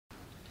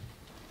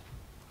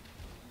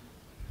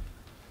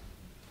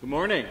Good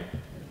morning.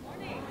 Good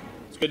morning.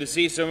 It's good to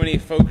see so many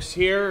folks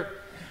here.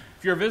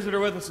 If you're a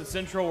visitor with us at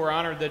Central, we're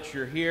honored that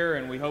you're here,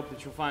 and we hope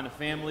that you'll find a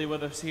family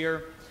with us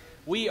here.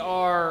 We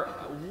are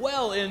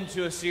well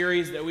into a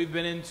series that we've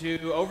been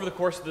into over the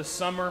course of the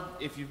summer.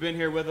 If you've been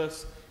here with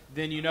us,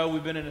 then you know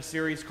we've been in a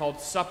series called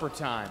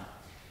Suppertime.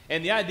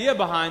 And the idea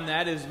behind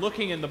that is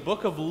looking in the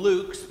book of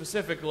Luke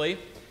specifically,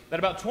 that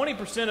about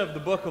 20% of the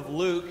book of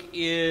Luke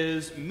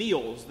is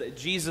meals that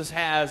Jesus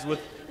has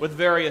with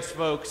various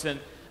folks, and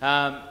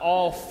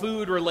all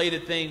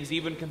food-related things,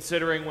 even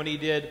considering when he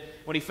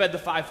fed the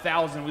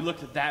 5,000, we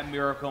looked at that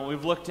miracle. And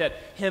we've looked at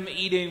him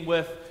eating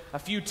with a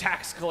few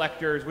tax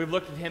collectors. We've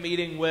looked at him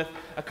eating with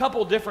a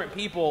couple different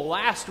people.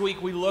 Last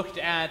week we looked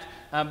at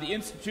the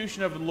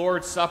institution of the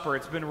Lord's Supper.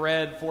 It's been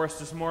read for us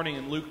this morning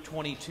in Luke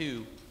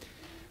 22.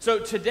 So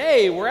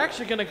today we're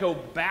actually going to go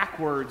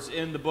backwards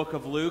in the book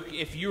of Luke.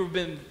 If you've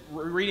been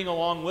reading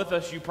along with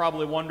us, you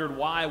probably wondered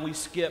why we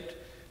skipped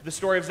the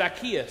story of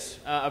Zacchaeus,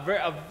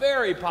 a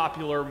very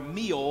popular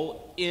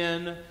meal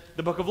in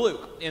the book of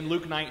Luke, in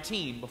Luke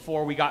 19,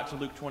 before we got to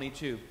Luke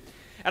 22.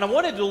 And I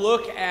wanted to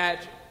look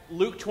at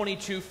Luke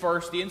 22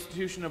 first, the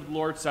institution of the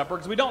Lord's Supper,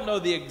 because we don't know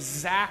the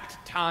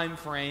exact time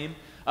frame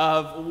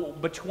of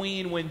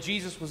between when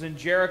Jesus was in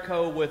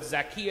Jericho with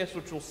Zacchaeus,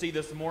 which we'll see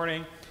this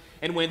morning,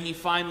 and when he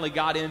finally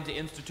got in to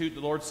institute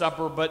the Lord's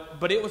Supper,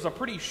 but it was a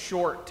pretty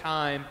short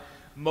time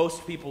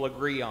most people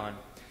agree on.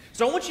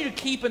 So I want you to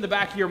keep in the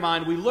back of your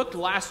mind, we looked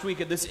last week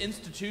at this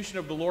institution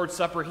of the Lord's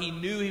Supper. He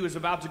knew he was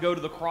about to go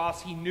to the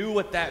cross. He knew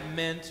what that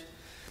meant.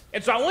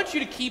 And so I want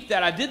you to keep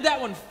that. I did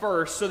that one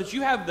first so that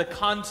you have the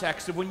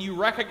context of when you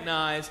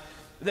recognize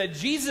that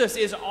Jesus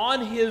is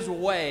on his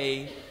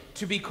way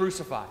to be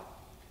crucified.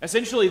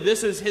 Essentially,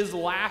 this is his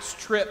last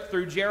trip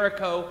through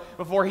Jericho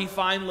before he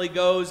finally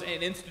goes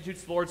and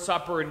institutes the Lord's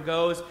Supper and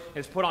goes and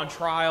is put on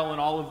trial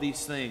and all of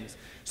these things.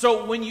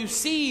 So when you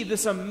see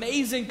this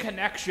amazing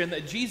connection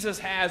that Jesus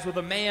has with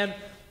a man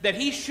that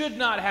he should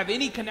not have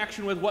any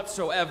connection with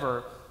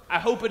whatsoever, I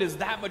hope it is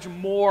that much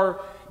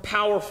more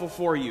powerful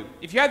for you.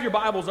 If you have your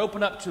Bibles,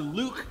 open up to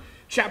Luke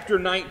chapter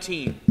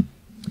 19.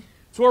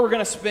 It's where we're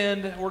going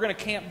to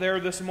camp there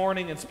this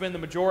morning and spend the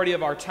majority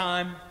of our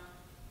time.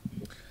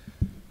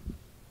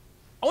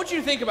 I want you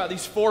to think about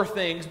these four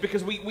things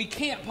because we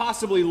can't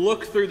possibly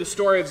look through the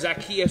story of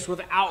Zacchaeus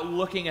without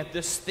looking at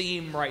this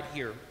theme right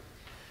here.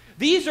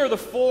 These are the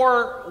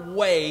four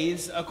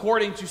ways,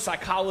 according to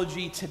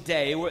Psychology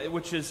Today,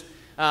 which is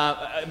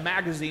a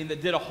magazine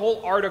that did a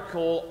whole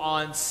article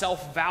on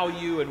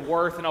self-value and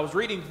worth. And I was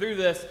reading through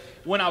this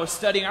when I was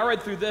studying. I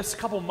read through this a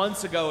couple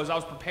months ago as I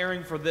was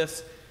preparing for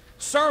this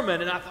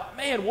sermon. And I thought,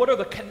 man, what are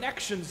the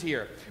connections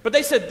here? But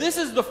they said this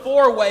is the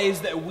four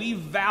ways that we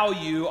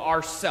value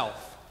ourselves.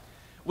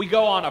 We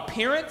go on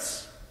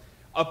appearance,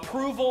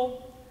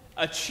 approval,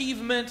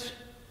 achievement,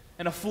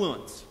 and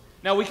affluence.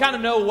 Now, we kind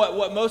of know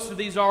what most of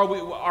these are.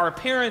 Our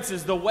appearance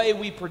is the way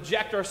we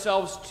project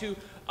ourselves to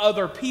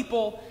other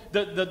people.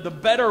 The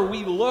better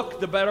we look,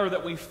 the better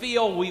that we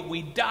feel.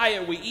 We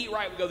diet, we eat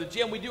right, we go to the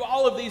gym. We do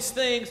all of these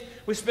things.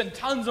 We spend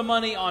tons of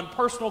money on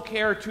personal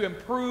care to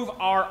improve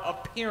our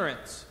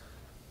appearance.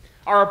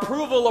 Our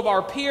approval of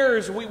our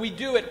peers, we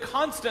do it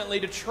constantly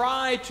to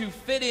try to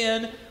fit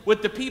in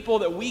with the people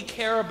that we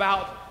care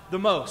about the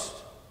most.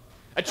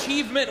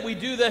 Achievement, we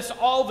do this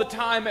all the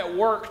time at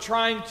work,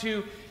 trying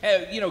to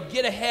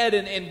get ahead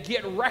and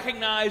get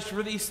recognized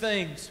for these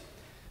things.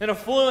 And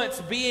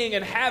affluence, being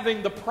and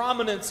having the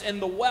prominence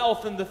and the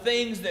wealth and the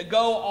things that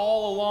go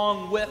all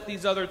along with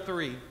these other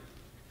three.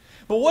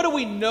 But what do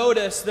we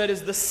notice that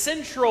is the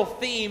central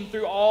theme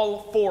through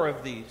all four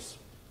of these?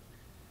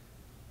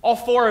 All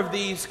four of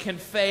these can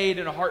fade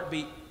in a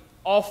heartbeat.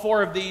 All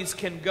four of these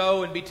can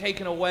go and be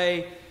taken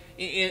away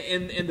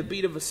in the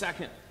beat of a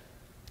second.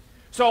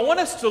 So I want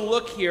us to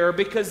look here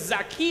because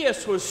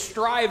Zacchaeus was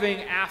striving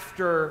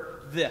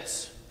after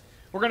this.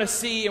 We're going to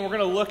see and we're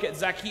going to look at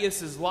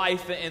Zacchaeus'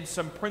 life and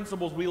some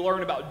principles we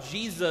learn about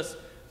Jesus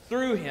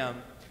through him.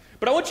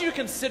 But I want you to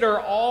consider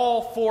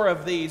all four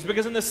of these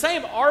because in the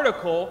same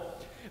article,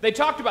 they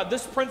talked about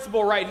this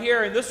principle right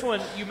here, and this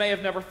one you may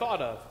have never thought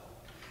of.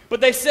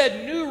 But they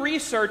said new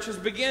research has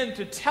begun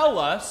to tell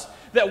us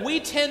that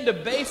we tend to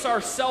base our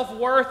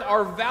self-worth,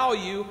 our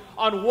value,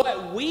 on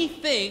what we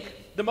think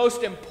the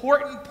most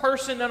important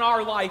person in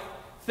our life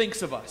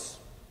thinks of us.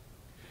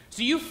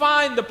 So you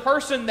find the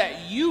person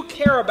that you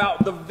care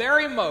about the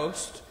very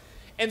most,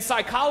 and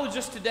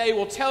psychologists today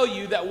will tell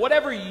you that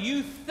whatever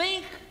you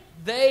think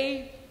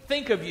they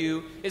think of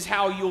you is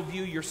how you'll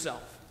view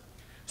yourself.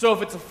 So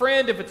if it's a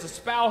friend, if it's a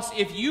spouse,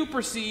 if you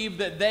perceive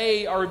that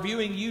they are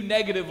viewing you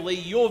negatively,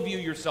 you'll view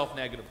yourself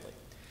negatively.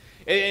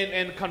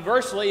 And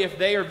conversely, if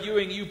they are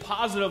viewing you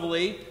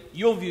positively,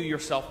 you'll view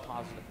yourself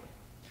positively.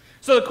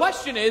 So the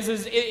question is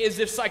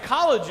if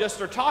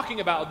psychologists are talking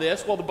about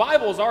this, well, the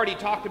Bible has already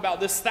talked about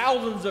this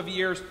thousands of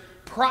years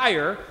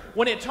prior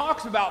when it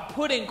talks about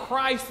putting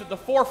Christ at the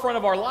forefront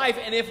of our life,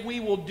 and if we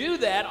will do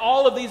that,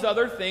 all of these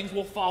other things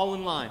will fall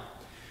in line.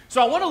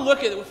 So I want to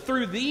look at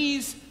through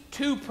these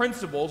two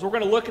principles. We're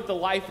going to look at the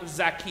life of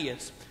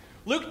Zacchaeus.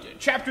 Luke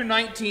chapter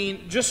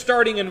 19, just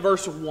starting in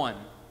verse 1. It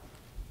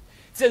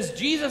says,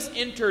 Jesus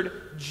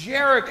entered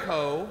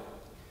Jericho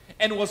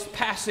and was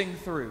passing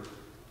through.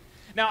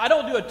 Now, I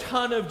don't do a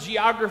ton of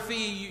geography.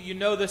 You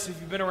know this if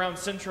you've been around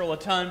Central a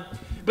ton.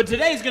 But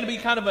today is going to be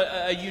kind of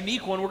a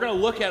unique one. We're going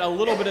to look at a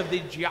little bit of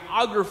the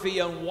geography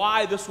and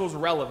why this was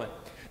relevant.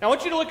 Now, I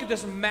want you to look at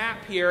this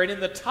map here, and in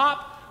the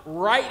top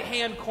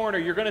right-hand corner,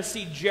 you're going to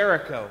see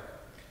Jericho.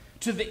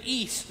 To the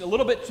east, a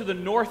little bit to the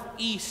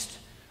northeast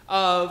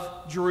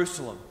of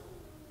Jerusalem.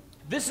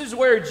 This is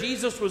where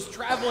Jesus was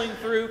traveling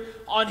through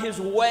on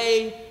his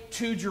way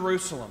to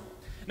Jerusalem.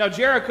 Now,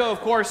 Jericho, of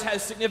course,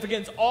 has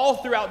significance all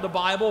throughout the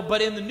Bible,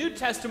 but in the New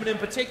Testament in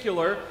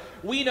particular,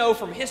 we know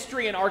from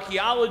history and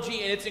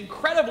archaeology, and it's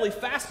incredibly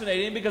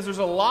fascinating because there's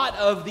a lot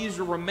of these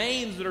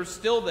remains that are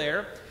still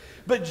there.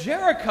 But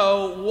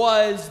Jericho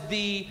was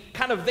the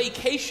kind of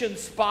vacation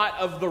spot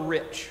of the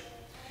rich.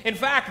 In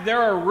fact,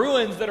 there are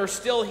ruins that are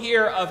still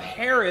here of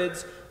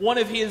Herod's,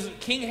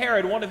 King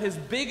Herod, one of his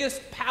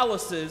biggest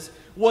palaces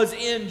was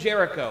in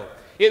Jericho.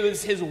 It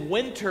was his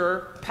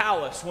winter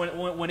palace.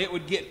 When it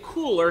would get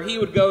cooler, he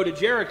would go to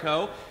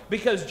Jericho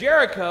because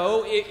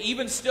Jericho,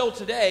 even still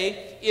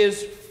today,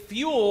 is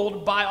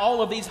fueled by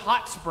all of these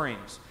hot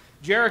springs.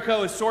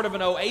 Jericho is sort of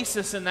an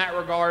oasis in that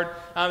regard.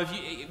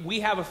 We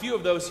have a few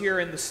of those here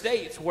in the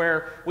States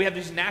where we have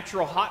these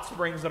natural hot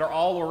springs that are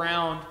all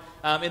around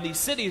in these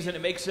cities, and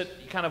it makes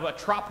it kind of a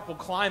tropical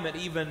climate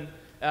even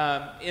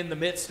in the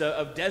midst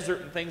of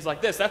desert and things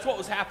like this. That's what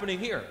was happening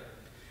here.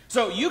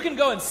 So you can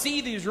go and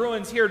see these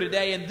ruins here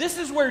today, and this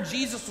is where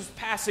Jesus was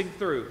passing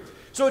through.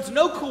 So it's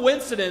no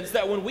coincidence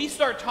that when we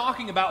start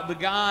talking about the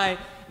guy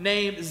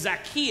named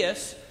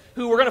Zacchaeus,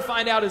 who we're going to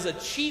find out is a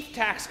chief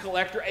tax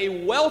collector,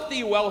 a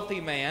wealthy,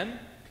 wealthy man,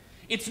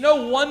 it's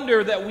no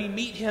wonder that we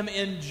meet him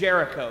in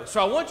Jericho.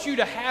 So I want you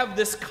to have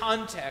this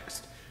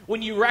context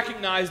when you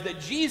recognize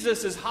that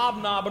Jesus is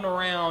hobnobbing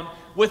around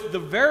with the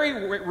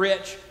very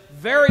rich,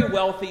 very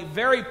wealthy,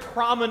 very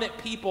prominent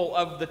people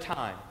of the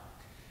time.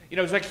 You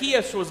know,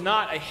 Zacchaeus was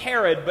not a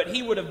Herod, but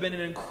he would have been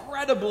an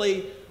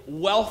incredibly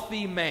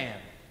wealthy man.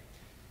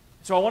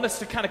 So I want us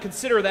to kind of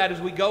consider that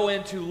as we go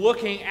into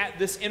looking at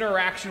this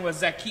interaction with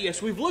Zacchaeus.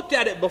 We've looked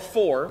at it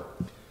before.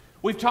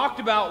 We've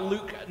talked about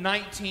Luke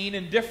 19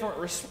 in different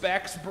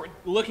respects,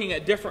 looking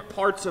at different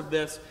parts of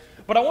this.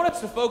 But I want us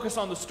to focus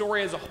on the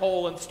story as a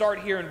whole and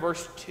start here in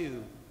verse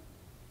 2.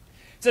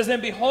 It says,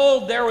 "And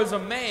behold, there was a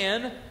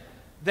man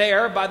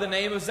there by the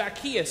name of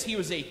Zacchaeus. He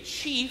was a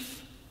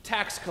chief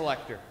tax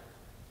collector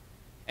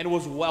and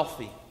was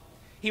wealthy.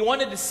 He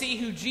wanted to see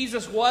who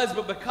Jesus was,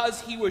 but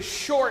because he was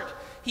short,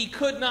 he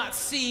could not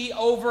see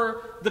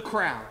over the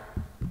crowd."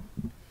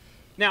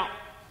 Now,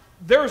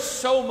 there's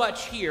so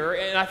much here,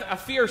 and I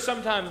fear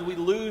sometimes we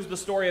lose the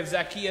story of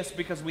Zacchaeus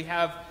because we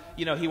have,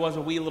 you know, he was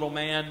a wee little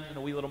man, and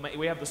a wee little man.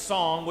 We have the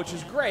song, which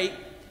is great,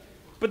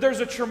 but there's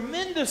a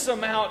tremendous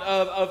amount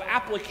of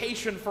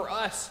application for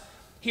us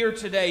here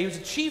today. He was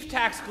a chief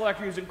tax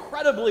collector. He was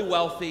incredibly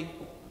wealthy,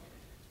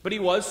 but he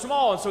was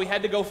small, and so he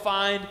had to go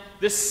find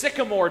this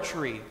sycamore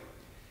tree.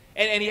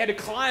 And he had to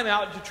climb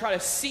out to try to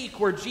seek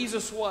where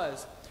Jesus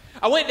was.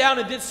 I went down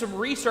and did some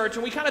research,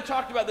 and we kind of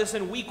talked about this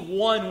in week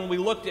 1 when we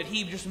looked at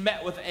he just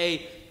met with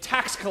a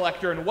tax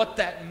collector and what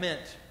that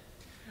meant.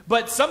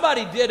 But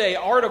somebody did an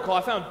article.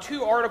 I found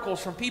 2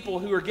 articles from people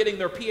who are getting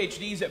their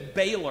PhDs at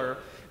Baylor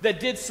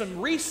that did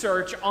some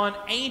research on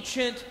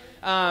ancient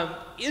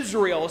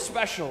Israel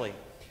especially.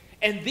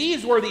 And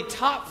these were the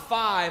top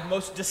 5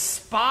 most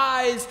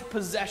despised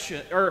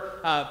professions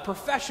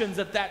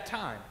at that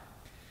time.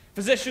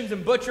 Physicians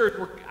and butchers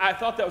were, I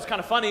thought that was kind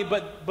of funny,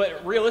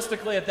 but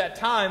realistically at that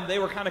time, they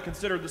were kind of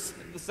considered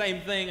the same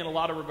thing in a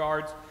lot of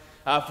regards.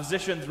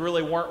 Physicians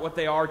really weren't what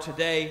they are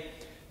today.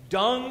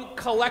 Dung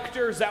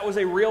collectors, that was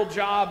a real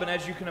job, and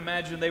as you can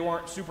imagine, they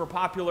weren't super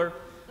popular.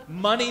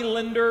 Money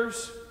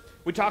lenders,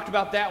 we talked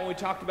about that when we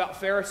talked about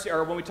Pharisee,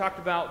 or when we talked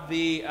about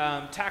the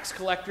tax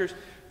collectors.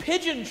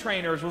 Pigeon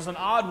trainers was an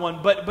odd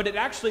one, but it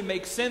actually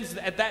makes sense.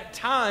 At that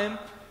time,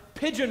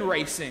 pigeon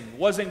racing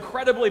was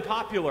incredibly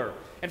popular.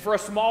 And for a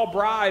small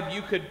bribe,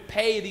 you could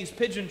pay these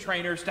pigeon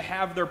trainers to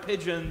have their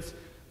pigeons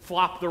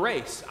flop the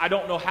race. I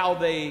don't know how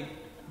they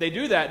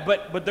do that,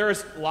 but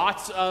there's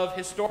lots of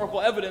historical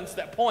evidence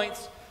that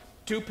points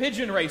to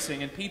pigeon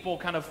racing and people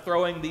kind of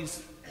throwing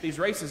these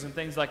races and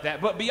things like that.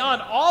 But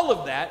beyond all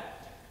of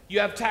that, you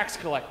have tax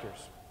collectors.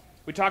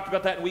 We talked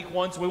about that in week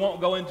 1, so we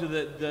won't go into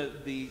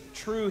the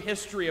true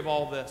history of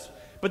all this.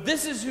 But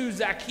this is who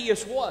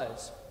Zacchaeus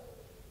was.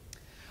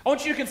 I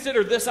want you to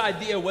consider this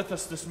idea with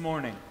us this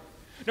morning.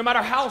 No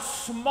matter how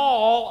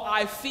small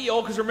I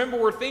feel, because remember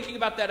we're thinking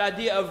about that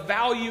idea of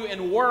value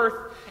and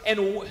worth and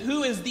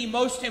who is the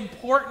most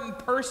important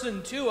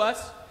person to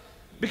us,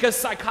 because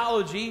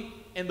psychology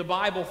in the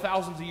Bible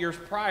thousands of years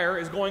prior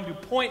is going to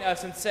point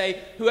us and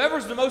say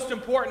whoever's the most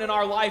important in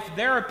our life,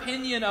 their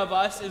opinion of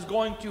us is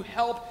going to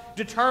help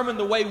determine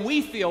the way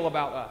we feel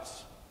about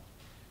us.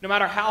 No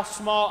matter how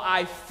small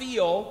I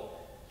feel,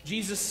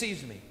 Jesus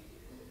sees me.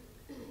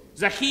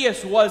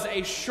 Zacchaeus was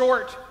a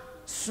short,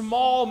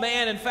 small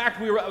man. In fact,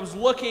 I was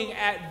looking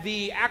at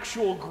the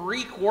actual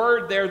Greek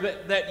word there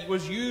that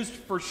was used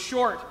for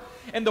short.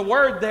 And the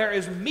word there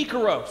is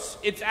mikros.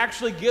 It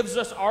actually gives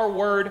us our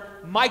word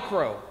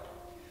micro.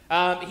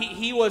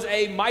 He was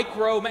a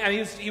micro man.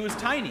 He was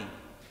tiny.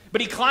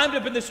 But he climbed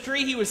up in this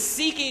tree. He was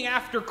seeking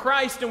after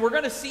Christ. And we're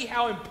going to see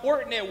how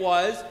important it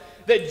was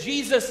that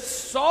Jesus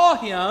saw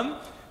him,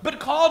 but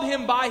called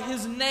him by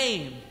his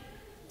name.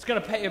 It's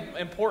going to play an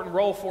important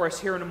role for us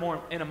here in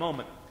a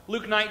moment.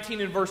 Luke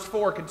 19 and verse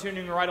 4,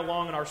 continuing right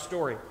along in our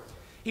story.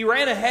 He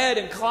ran ahead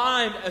and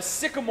climbed a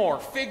sycamore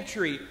fig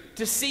tree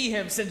to see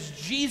him, since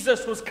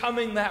Jesus was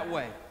coming that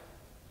way.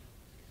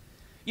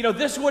 You know,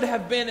 this would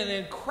have been an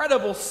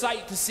incredible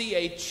sight to see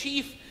a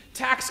chief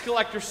tax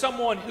collector,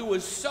 someone who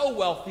was so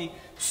wealthy,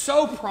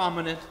 so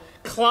prominent,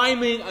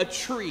 climbing a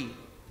tree.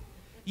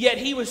 Yet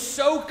he was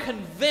so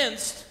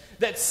convinced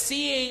that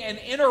seeing and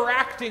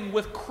interacting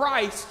with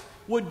Christ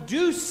would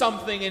do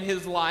something in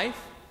his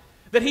life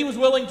that he was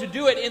willing to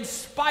do it in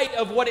spite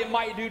of what it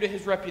might do to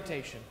his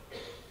reputation.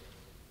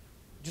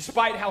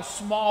 Despite how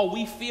small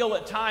we feel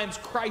at times,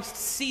 Christ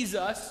sees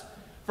us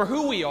for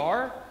who we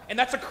are, and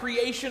that's a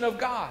creation of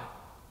God.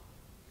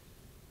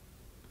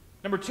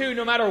 Number two,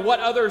 no matter what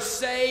others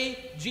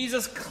say,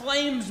 Jesus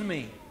claims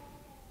me.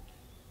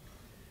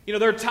 You know,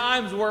 there are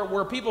times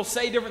where people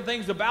say different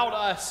things about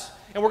us,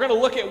 and we're going to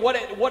look at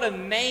what a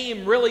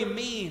name really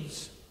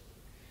means.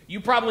 You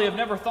probably have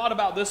never thought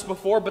about this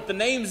before, but the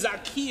name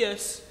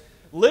Zacchaeus,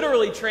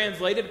 literally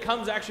translated,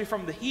 comes actually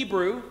from the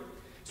Hebrew.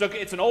 So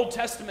it's an Old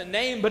Testament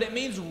name, but it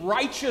means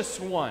righteous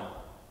one.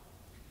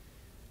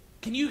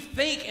 Can you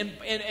think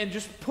and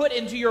just put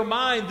into your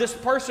mind this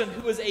person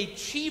who is a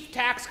chief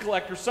tax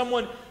collector,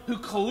 someone who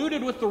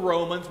colluded with the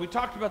Romans, we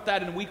talked about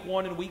that in week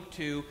 1 and week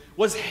 2,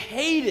 was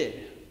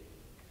hated,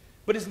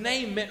 but his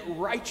name meant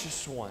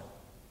righteous one.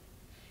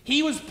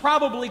 He was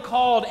probably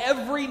called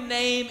every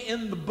name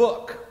in the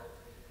book,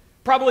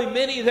 probably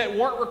many that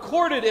weren't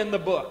recorded in the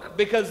book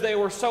because they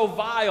were so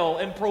vile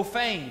and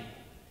profane.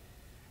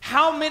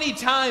 How many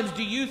times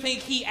do you think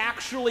he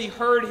actually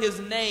heard his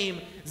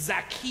name,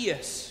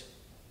 Zacchaeus?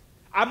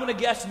 I'm going to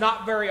guess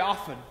not very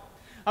often.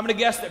 I'm going to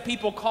guess that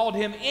people called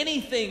him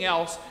anything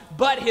else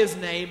but his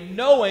name,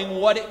 knowing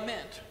what it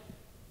meant.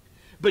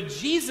 But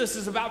Jesus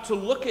is about to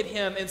look at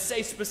him and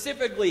say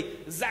specifically,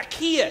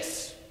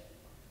 Zacchaeus,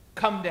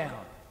 come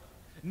down.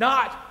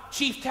 Not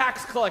chief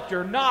tax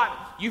collector,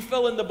 not you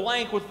fill in the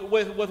blank with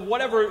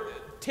whatever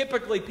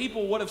typically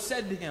people would have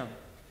said to him.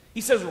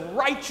 He says,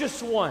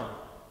 righteous one,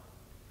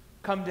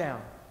 come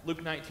down.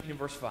 Luke 19 and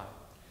verse 5.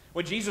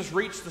 When Jesus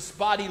reached the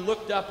spot, he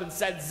looked up and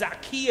said,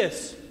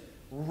 Zacchaeus,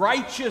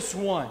 righteous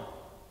one,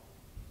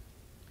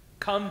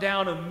 come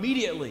down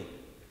immediately.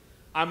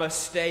 I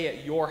must stay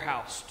at your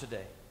house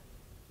today.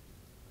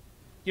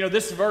 You know,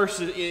 this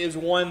verse is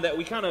one that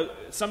we kind of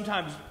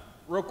sometimes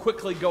real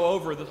quickly go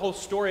over. The whole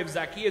story of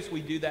Zacchaeus,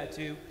 we do that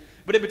too.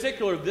 But in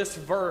particular, this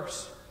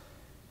verse.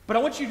 But I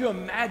want you to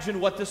imagine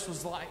what this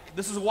was like.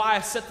 This is why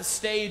I set the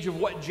stage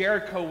of what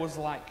Jericho was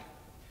like.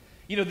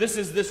 You know, this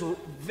is this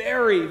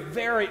very,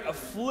 very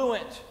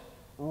affluent,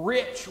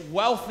 rich,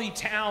 wealthy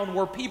town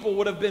where people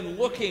would have been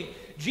looking.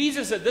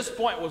 Jesus at this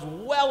point was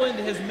well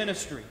into his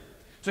ministry.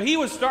 So he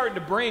was starting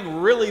to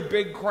bring really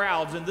big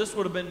crowds, and this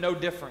would have been no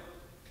different.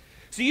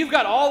 So you've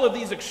got all of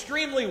these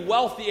extremely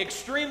wealthy,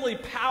 extremely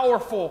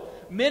powerful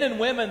men and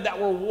women that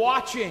were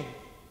watching.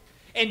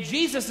 And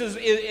Jesus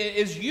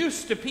is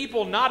used to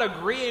people not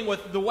agreeing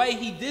with the way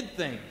he did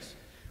things.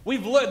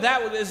 We've looked,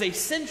 that is a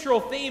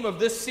central theme of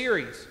this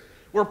series,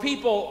 where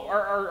people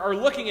are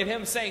looking at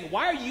him saying,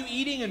 why are you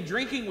eating and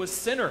drinking with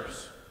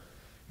sinners?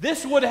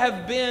 This would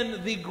have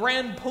been the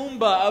grand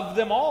pumbaa of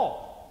them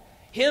all.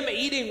 Him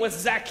eating with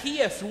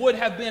Zacchaeus would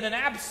have been an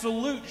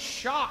absolute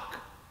shock.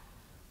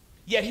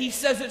 Yet he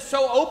says it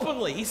so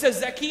openly. He says,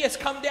 Zacchaeus,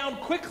 come down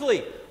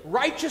quickly.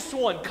 Righteous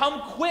one, come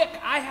quick.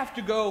 I have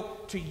to go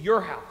to your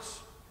house.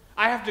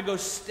 I have to go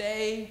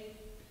stay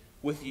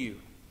with you.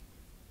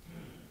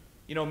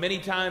 You know, many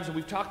times, and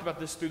we've talked about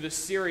this through this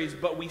series,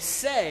 but we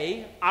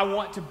say, I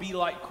want to be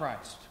like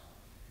Christ.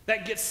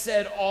 That gets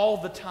said all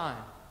the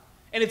time.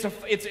 And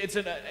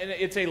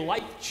it's a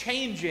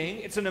life-changing,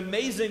 it's an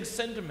amazing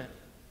sentiment.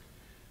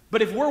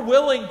 But if we're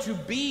willing to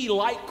be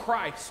like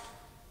Christ,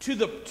 to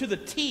the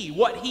T,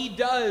 what he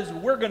does,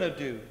 we're going to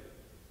do.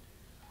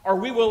 Are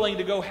we willing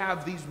to go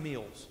have these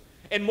meals?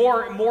 And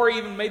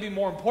maybe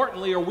more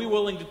importantly, are we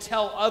willing to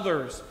tell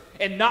others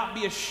and not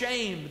be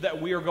ashamed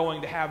that we are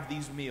going to have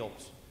these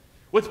meals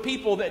with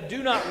people that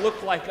do not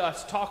look like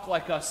us, talk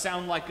like us,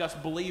 sound like us,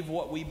 believe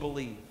what we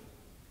believe?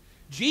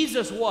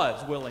 Jesus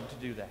was willing to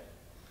do that.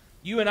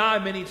 You and I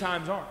many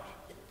times aren't.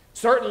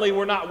 Certainly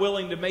we're not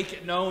willing to make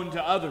it known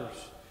to others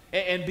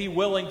and be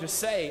willing to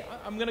say,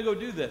 I'm going to go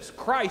do this.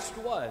 Christ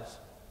was.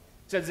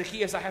 He said,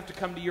 Zacchaeus, I have to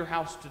come to your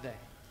house today.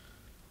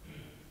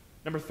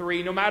 Number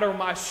 3, no matter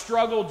my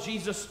struggle,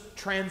 Jesus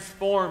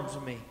transforms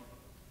me.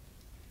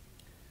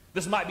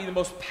 This might be the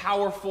most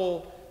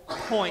powerful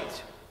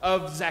point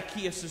of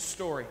Zacchaeus'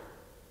 story.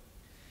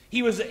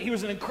 He was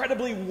an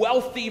incredibly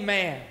wealthy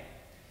man.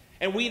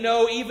 And we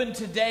know even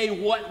today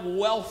what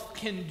wealth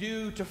can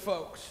do to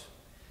folks.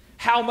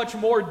 How much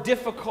more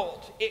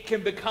difficult it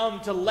can become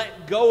to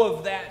let go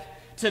of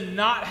that, to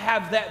not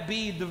have that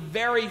be the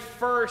very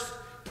first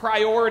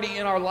priority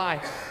in our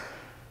life.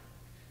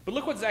 But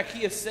look what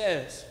Zacchaeus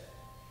says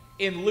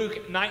in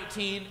Luke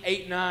 19,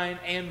 8, 9,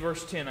 and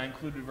verse 10. I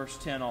included verse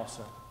 10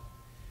 also.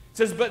 It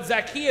says, "But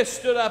Zacchaeus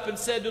stood up and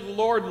said to the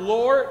Lord,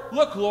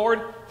 Look,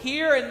 Lord,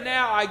 here and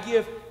now I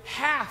give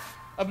half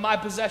of my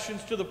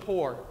possessions to the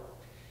poor.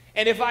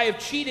 And if I have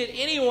cheated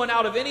anyone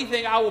out of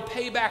anything, I will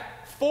pay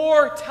back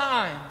 4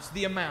 times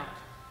the amount."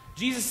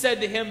 Jesus said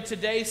to him,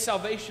 "Today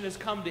salvation has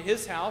come to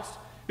his house,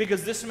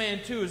 because this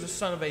man too is a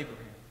son of Abraham."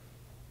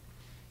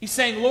 He's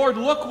saying, "Lord,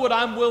 look what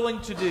I'm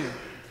willing to do."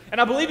 And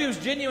I believe he was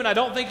genuine. I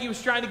don't think he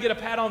was trying to get a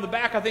pat on the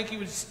back. I think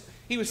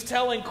he was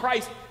telling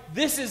Christ,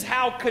 this is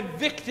how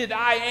convicted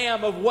I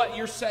am of what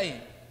you're saying.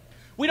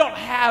 We don't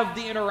have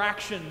the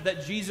interaction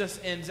that Jesus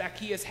and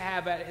Zacchaeus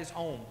have at his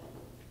home.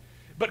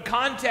 But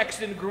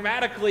context and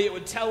grammatically, it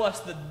would tell us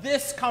that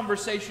this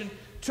conversation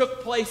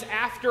took place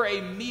after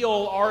a meal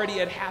already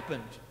had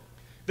happened.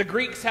 The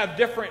Greeks have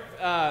different,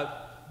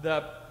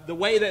 the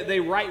way that they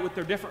write with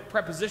their different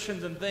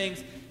prepositions and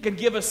things can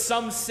give us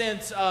some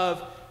sense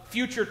of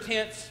future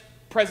tense,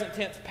 present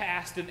tense,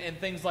 past, and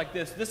things like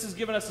this. This has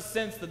given us a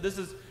sense that this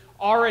is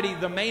already,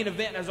 the main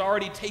event has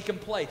already taken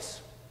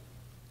place.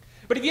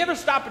 But have you ever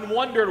stopped and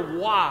wondered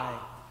why?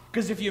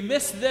 Because if you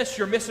miss this,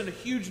 you're missing a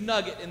huge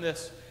nugget in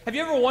this. Have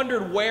you ever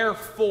wondered where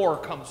 4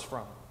 comes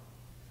from?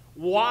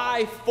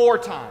 Why 4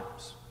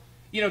 times?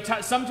 You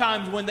know,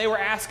 sometimes when they were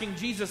asking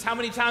Jesus, how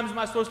many times am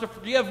I supposed to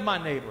forgive my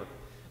neighbor?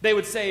 They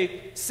would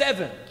say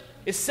 7.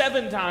 Is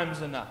 7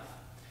 times enough?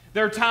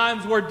 There are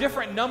times where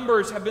different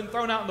numbers have been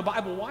thrown out in the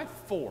Bible. Why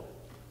 4?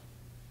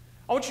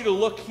 I want you to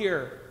look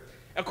here.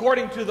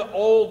 According to the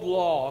old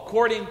law,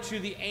 according to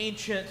the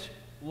ancient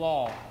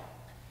law,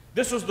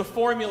 this was the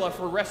formula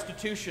for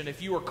restitution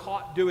if you were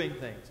caught doing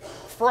things.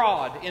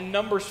 Fraud in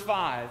Numbers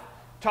 5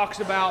 talks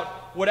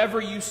about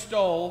whatever you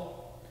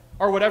stole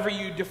or whatever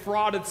you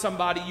defrauded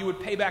somebody, you would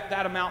pay back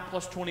that amount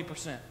plus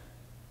 20%.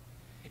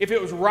 If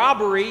it was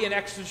robbery in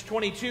Exodus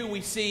 22,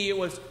 we see it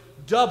was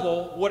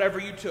double whatever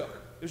you took.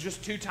 It was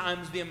just 2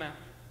 times the amount.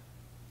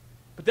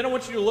 But then I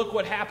want you to look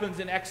what happens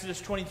in Exodus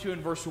 22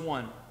 and verse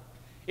 1.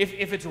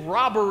 If it's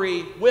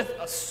robbery with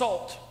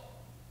assault,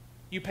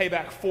 you pay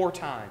back 4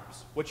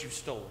 times what you've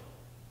stolen.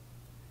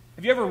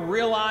 Have you ever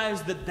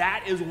realized that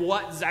that is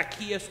what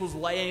Zacchaeus was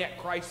laying at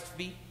Christ's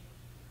feet?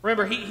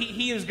 Remember,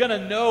 he is going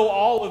to know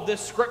all of this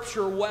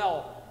scripture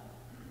well.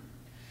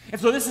 And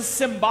so this is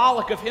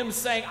symbolic of him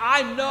saying,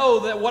 I know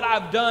that what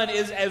I've done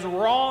is as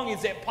wrong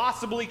as it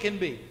possibly can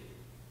be.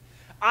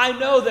 I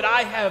know that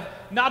I have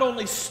not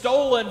only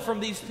stolen from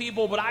these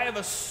people, but I have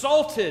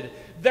assaulted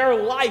their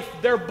life,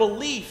 their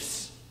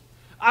beliefs.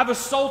 I've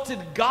assaulted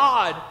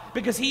God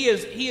because He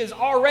has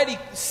already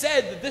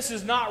said that this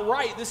is not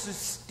right. This is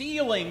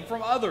stealing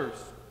from others.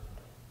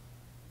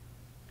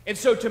 And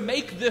so to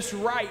make this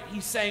right,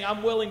 He's saying,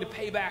 I'm willing to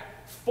pay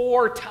back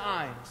 4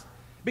 times.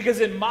 Because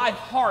in my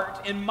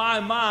heart, in my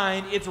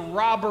mind, it's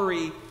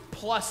robbery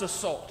plus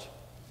assault.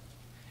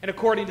 And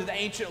according to the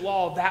ancient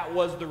law, that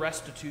was the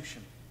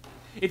restitution.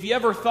 If you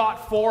ever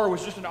thought 4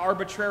 was just an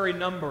arbitrary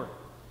number,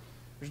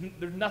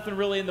 there's nothing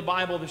really in the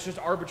Bible that's just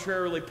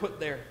arbitrarily put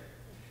there.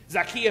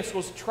 Zacchaeus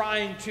was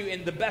trying to,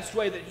 in the best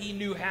way that he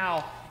knew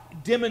how,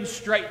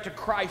 demonstrate to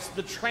Christ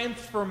the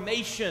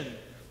transformation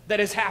that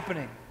is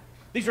happening.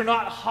 These are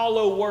not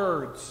hollow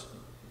words.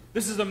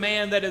 This is a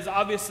man that is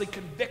obviously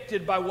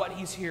convicted by what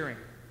he's hearing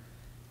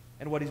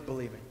and what he's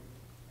believing.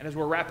 And as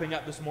we're wrapping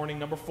up this morning,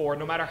 number 4,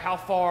 no matter how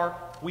far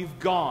we've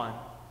gone,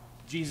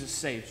 Jesus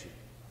saves you.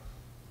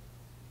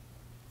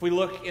 If we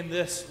look in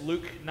this,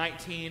 Luke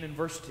 19 and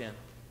verse 10, it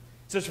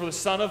says, "For the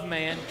Son of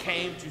Man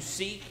came to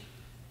seek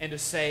and to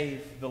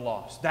save the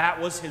lost." That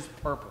was His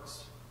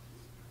purpose.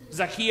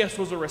 Zacchaeus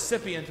was a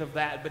recipient of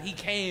that, but he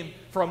came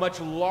for a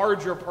much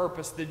larger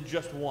purpose than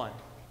just one.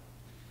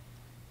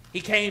 He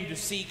came to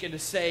seek and to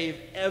save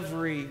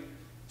every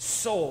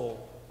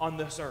soul on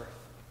this earth.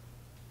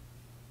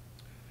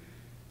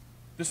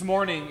 This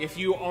morning, if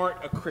you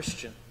aren't a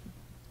Christian,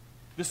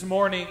 this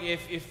morning,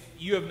 if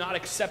you have not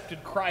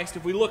accepted Christ,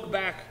 if we look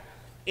back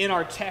in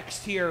our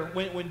text here,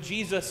 when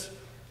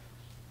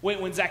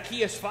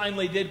Zacchaeus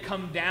finally did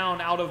come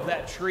down out of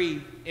that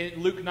tree,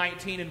 in Luke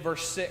 19 and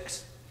verse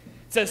 6,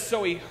 it says,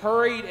 "So he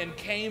hurried and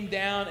came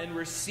down and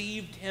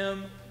received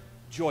him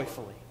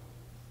joyfully."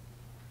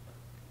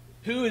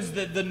 Who is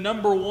the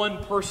number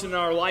one person in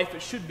our life?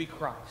 It should be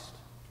Christ.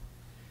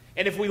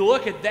 And if we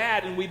look at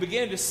that and we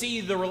begin to see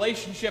the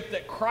relationship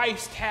that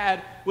Christ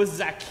had with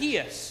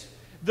Zacchaeus,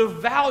 the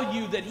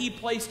value that He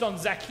placed on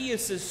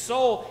Zacchaeus'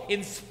 soul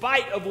in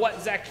spite of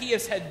what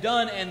Zacchaeus had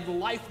done and the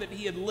life that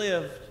he had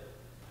lived,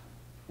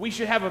 we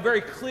should have a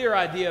very clear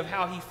idea of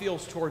how He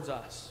feels towards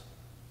us.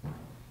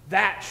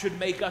 That should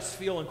make us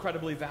feel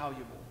incredibly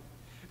valuable.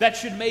 That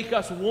should make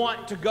us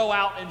want to go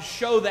out and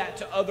show that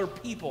to other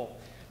people.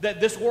 That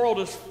this world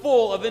is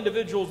full of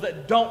individuals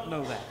that don't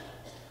know that.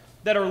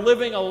 that are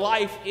living a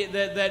life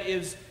that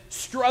is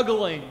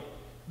struggling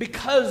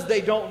because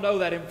they don't know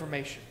that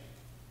information.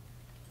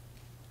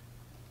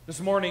 This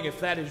morning, if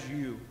that is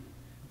you,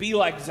 be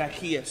like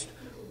Zacchaeus.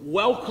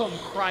 Welcome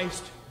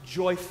Christ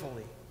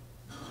joyfully.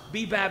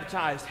 Be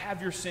baptized.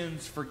 Have your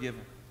sins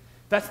forgiven.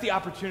 That's the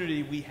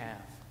opportunity we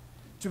have.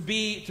 To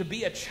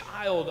be a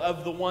child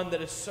of the one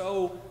that is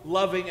so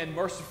loving and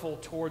merciful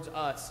towards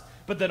us,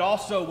 but that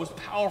also was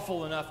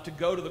powerful enough to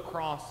go to the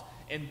cross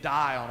and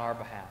die on our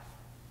behalf.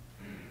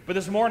 But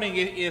this morning,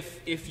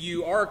 if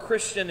you are a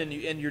Christian and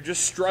you're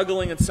just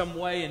struggling in some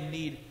way and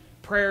need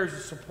prayers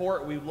and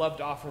support, we'd love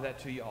to offer that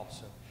to you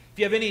also. If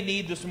you have any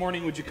need this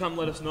morning, would you come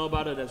let us know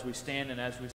about it as we stand and as we